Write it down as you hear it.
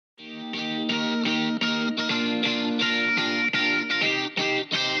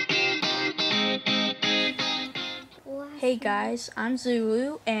Hey guys, I'm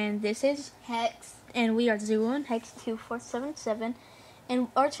Zulu, and this is Hex. And we are Zulu and Hex 2477, and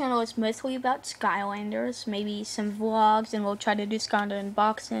our channel is mostly about Skylanders, maybe some vlogs, and we'll try to do Skylander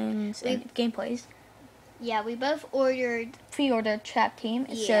unboxings and gameplays. Yeah, we both Pre-ordered Trap Team.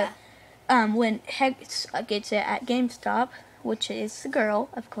 Yeah. So, when Hex gets it at GameStop, which is the girl,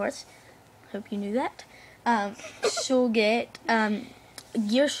 of course, hope you knew that, she'll get,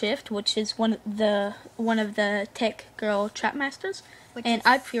 Gear Shift, which is one of the Tech Girl Trap Masters, and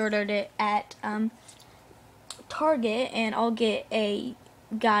I pre-ordered it at Target, and I'll get a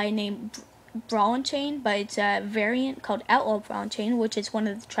guy named Brawl and Chain, but it's a variant called Outlaw Brawl and Chain, which is one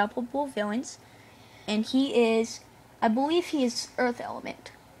of the trappable villains, and I believe he is Earth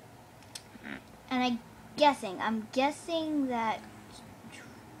Element. And I'm guessing that,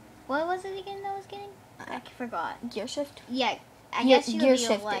 what was it again that I was getting? I forgot. Gear Shift? Yeah. I guess you Gear would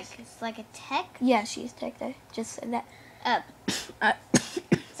Shift it's like a tech? Yeah, she's tech. I just said that.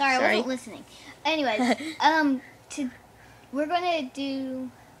 Sorry, I wasn't listening. Anyways, we're gonna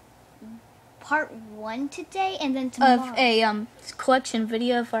do part 1 today, and then tomorrow of a collection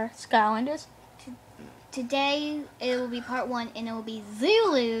video of our Skylanders. Today it will be part 1, and it will be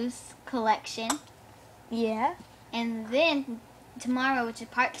Zulu's collection. Yeah. And then tomorrow, which is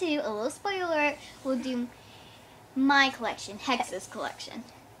part 2, a little spoiler alert, we'll do my collection, Hex's collection,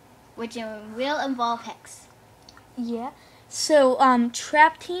 which will involve Hex. Yeah. So,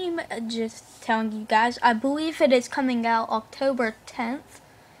 Trap Team, just telling you guys, I believe it is coming out October 10th.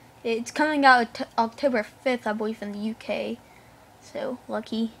 It's coming out October 5th, I believe, in the UK. So,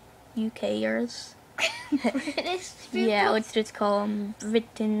 lucky UKers. Yeah, let's just call them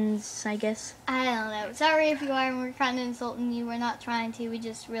Britons, I guess. I don't know. Sorry if you are, and we're kind of insulting you. We're not trying to. We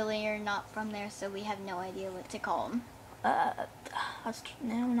just really are not from there, so we have no idea what to call them.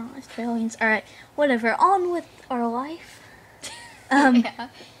 No, not Australians. Alright, whatever. On with our life. Yeah.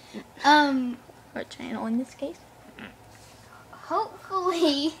 Our channel in this case.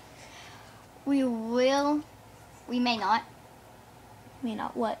 Hopefully, we may not. May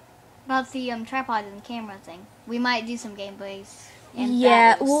not what? About the tripod and the camera thing. We might do some gameplays. And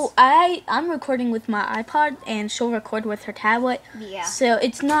yeah, battles. well, I'm recording with my iPod, and she'll record with her tablet. Yeah. So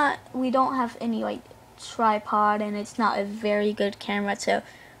we don't have any, like, tripod, and it's not a very good camera, so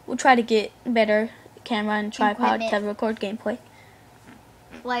we'll try to get better camera and tripod to record gameplay.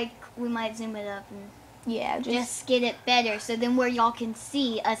 Like, we might zoom it up and yeah, just get it better, so then where y'all can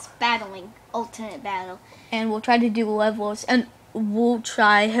see us battling, ultimate battle. And we'll try to do levels, and we'll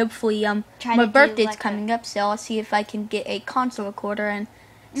try, hopefully, my birthday's coming up, so I'll see if I can get a console recorder and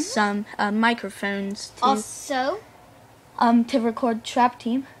some microphones to record Trap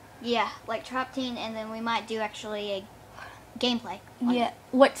Team. Yeah, like Trap Team, and then we might do actually a gameplay. Yeah,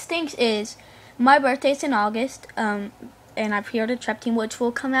 what stinks is my birthday's in August, and I pre-ordered Trap Team, which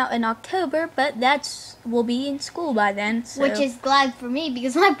will come out in October, but we'll be in school by then. So. Which is glad for me,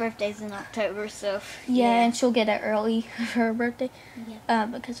 because my birthday's in October, so... Yeah, and she'll get it early for her birthday. Yeah.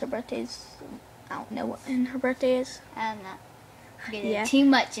 Because her birthday's... I don't know when her birthday is. I'm not getting too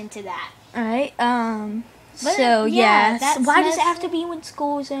much into that. Alright, so, yeah. So why does it have to be when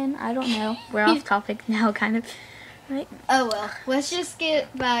school's in? I don't know. We're off topic now, kind of. Right? Oh, well. Let's just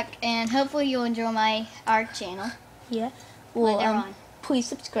get back, and hopefully you'll enjoy our channel. Yeah. Well, please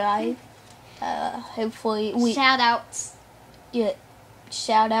subscribe. Hopefully shout-outs. Yeah.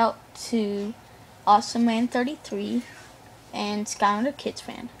 Shout out to AwesomeMan33 and Skylander Kids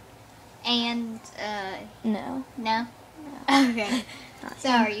Fan. And, No. No? Okay.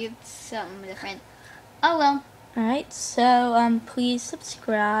 Sorry, it's something different. Oh, well. Alright, so, please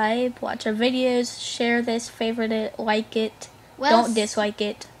subscribe, watch our videos, share this, favorite it, like it, don't dislike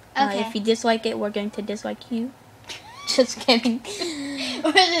it. Okay. If you dislike it, we're going to dislike you. Just kidding.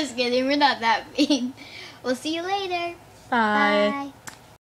 We're just kidding. We're not that mean. We'll see you later. Bye. Bye.